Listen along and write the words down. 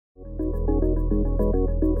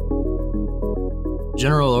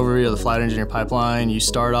General overview of the flight engineer pipeline, you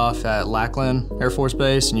start off at Lackland Air Force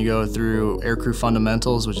Base and you go through aircrew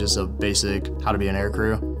fundamentals, which is a basic how to be an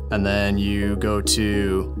aircrew. And then you go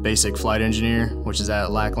to basic flight engineer, which is at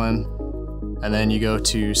Lackland. And then you go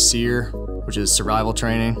to SEER, which is survival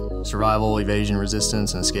training, survival, evasion,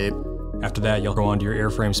 resistance, and escape. After that, you'll go on to your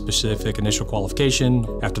airframe specific initial qualification.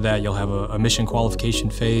 After that, you'll have a mission qualification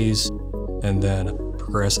phase, and then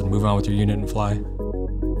progress and move on with your unit and fly.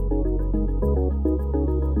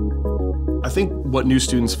 I think what new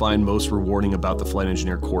students find most rewarding about the flight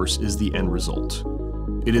engineer course is the end result.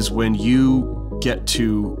 It is when you get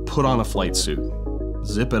to put on a flight suit,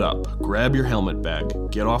 zip it up, grab your helmet bag,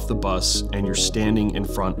 get off the bus, and you're standing in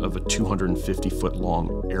front of a 250-foot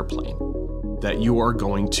long airplane that you are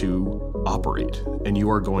going to operate and you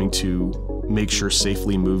are going to make sure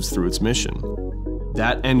safely moves through its mission.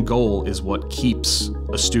 That end goal is what keeps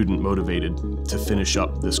a student motivated to finish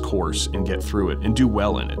up this course and get through it and do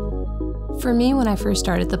well in it. For me, when I first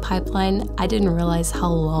started the pipeline, I didn't realize how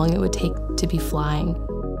long it would take to be flying.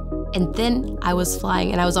 And then I was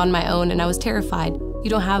flying and I was on my own and I was terrified. You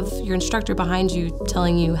don't have your instructor behind you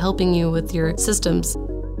telling you, helping you with your systems.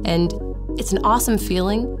 And it's an awesome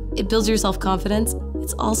feeling. It builds your self-confidence.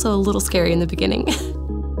 It's also a little scary in the beginning.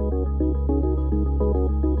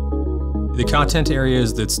 The content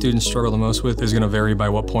areas that students struggle the most with is going to vary by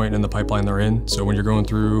what point in the pipeline they're in. So when you're going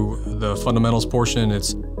through the fundamentals portion,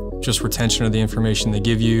 it's just retention of the information they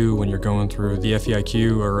give you. When you're going through the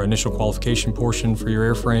FEIQ or initial qualification portion for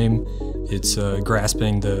your airframe, it's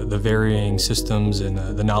grasping the varying systems and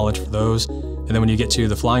the knowledge for those. And then when you get to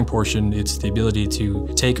the flying portion, it's the ability to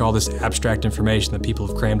take all this abstract information that people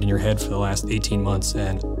have crammed in your head for the last 18 months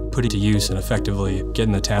and put it to use and effectively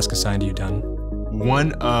getting the task assigned to you done.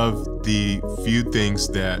 One of the few things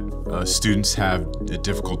that students have a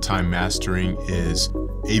difficult time mastering is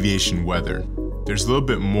aviation weather. There's a little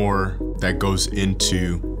bit more that goes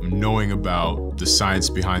into knowing about the science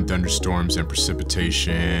behind thunderstorms and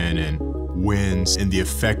precipitation and winds and the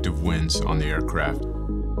effect of winds on the aircraft.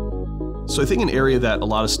 So I think an area that a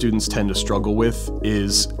lot of students tend to struggle with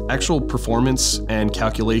is actual performance and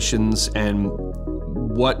calculations and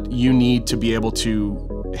what you need to be able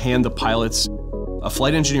to hand the pilots. A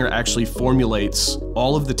flight engineer actually formulates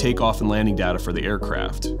all of the takeoff and landing data for the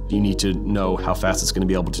aircraft. You need to know how fast it's going to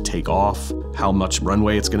be able to take off, how much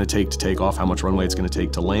runway it's going to take off, how much runway it's going to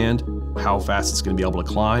take to land, how fast it's going to be able to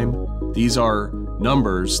climb. These are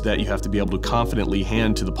numbers that you have to be able to confidently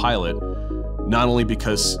hand to the pilot, not only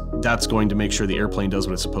because that's going to make sure the airplane does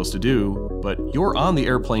what it's supposed to do, but you're on the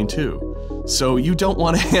airplane too. So you don't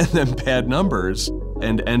want to hand them bad numbers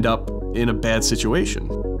and end up in a bad situation.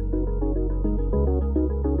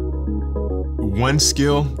 One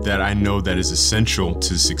skill that I know that is essential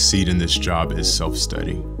to succeed in this job is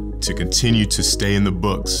self-study. To continue to stay in the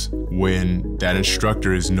books when that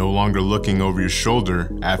instructor is no longer looking over your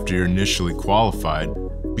shoulder after you're initially qualified,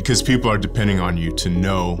 because people are depending on you to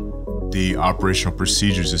know the operational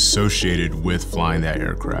procedures associated with flying that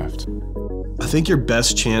aircraft. I think your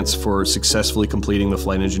best chance for successfully completing the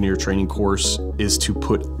flight engineer training course is to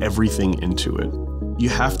put everything into it. You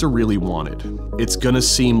have to really want it. It's gonna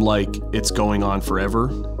seem like it's going on forever,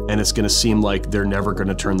 and it's gonna seem like they're never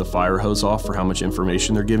gonna turn the fire hose off for how much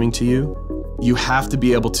information they're giving to you. You have to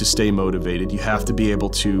be able to stay motivated. You have to be able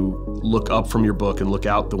to look up from your book and look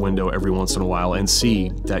out the window every once in a while and see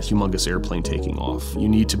that humongous airplane taking off. You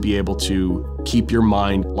need to be able to keep your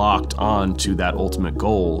mind locked on to that ultimate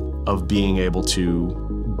goal of being able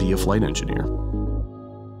to be a flight engineer.